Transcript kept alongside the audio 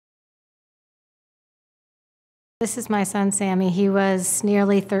This is my son, Sammy. He was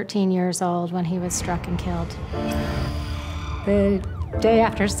nearly 13 years old when he was struck and killed. The day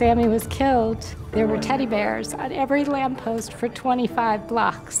after Sammy was killed, there were teddy bears on every lamppost for 25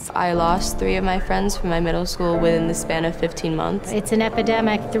 blocks. I lost 3 of my friends from my middle school within the span of 15 months. It's an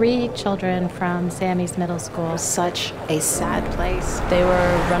epidemic. 3 children from Sammy's middle school. Such a sad place. They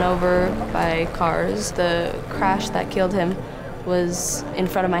were run over by cars. The crash that killed him was in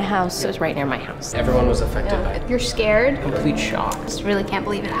front of my house. It was right near my house. Everyone was affected by it. You're scared. Complete shock. Just really can't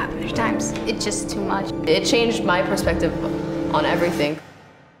believe it happened. There's times it's just too much. It changed my perspective on everything.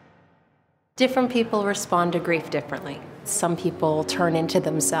 Different people respond to grief differently. Some people turn into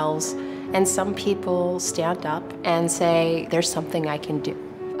themselves, and some people stand up and say, there's something I can do.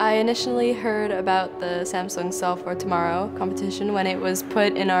 I initially heard about the Samsung Solve for Tomorrow competition when it was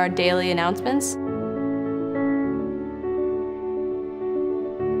put in our daily announcements.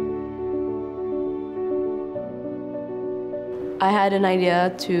 I had an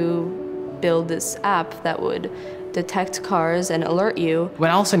idea to build this app that would detect cars and alert you.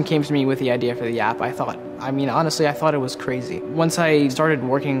 When Allison came to me with the idea for the app, honestly, I thought it was crazy. Once I started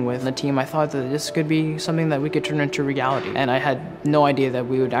working with the team, I thought that this could be something that we could turn into reality. And I had no idea that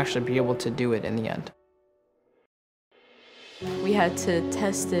we would actually be able to do it in the end. We had to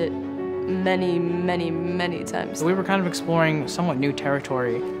test it many times. We were kind of exploring somewhat new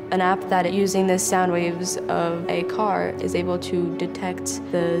territory. An app that, using the sound waves of a car, is able to detect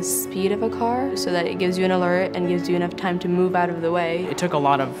the speed of a car so that it gives you an alert and gives you enough time to move out of the way. It took a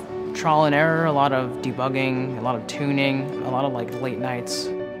lot of trial and error, a lot of debugging, a lot of tuning, a lot of late nights.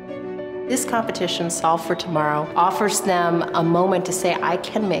 This competition, Solve for Tomorrow, offers them a moment to say, I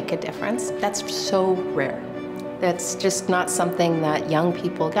can make a difference. That's so rare. That's just not something that young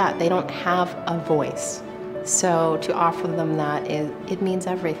people get. They don't have a voice. So to offer them that, it means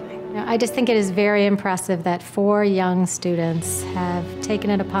everything. I just think it is very impressive that 4 young students have taken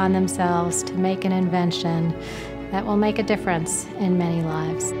it upon themselves to make an invention that will make a difference in many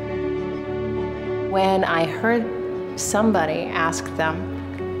lives. When I heard somebody ask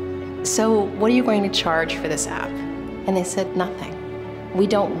them, so what are you going to charge for this app? And they said, nothing. We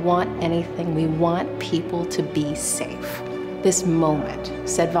don't want anything. We want people to be safe. This moment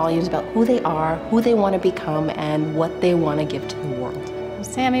said volumes about who they are, who they want to become, and what they want to give to the world.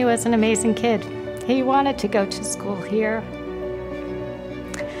 Sammy was an amazing kid. He wanted to go to school here.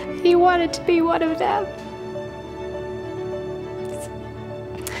 He wanted to be one of them.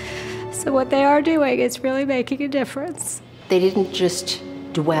 So what they are doing is really making a difference. They didn't just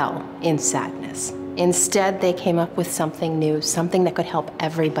dwell in sadness. Instead, they came up with something new, something that could help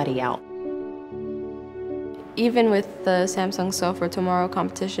everybody out. Even with the Samsung Solve for Tomorrow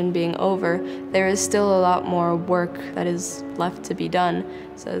competition being over, there is still a lot more work that is left to be done.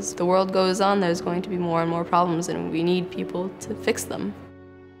 So as the world goes on, there's going to be more and more problems, and we need people to fix them.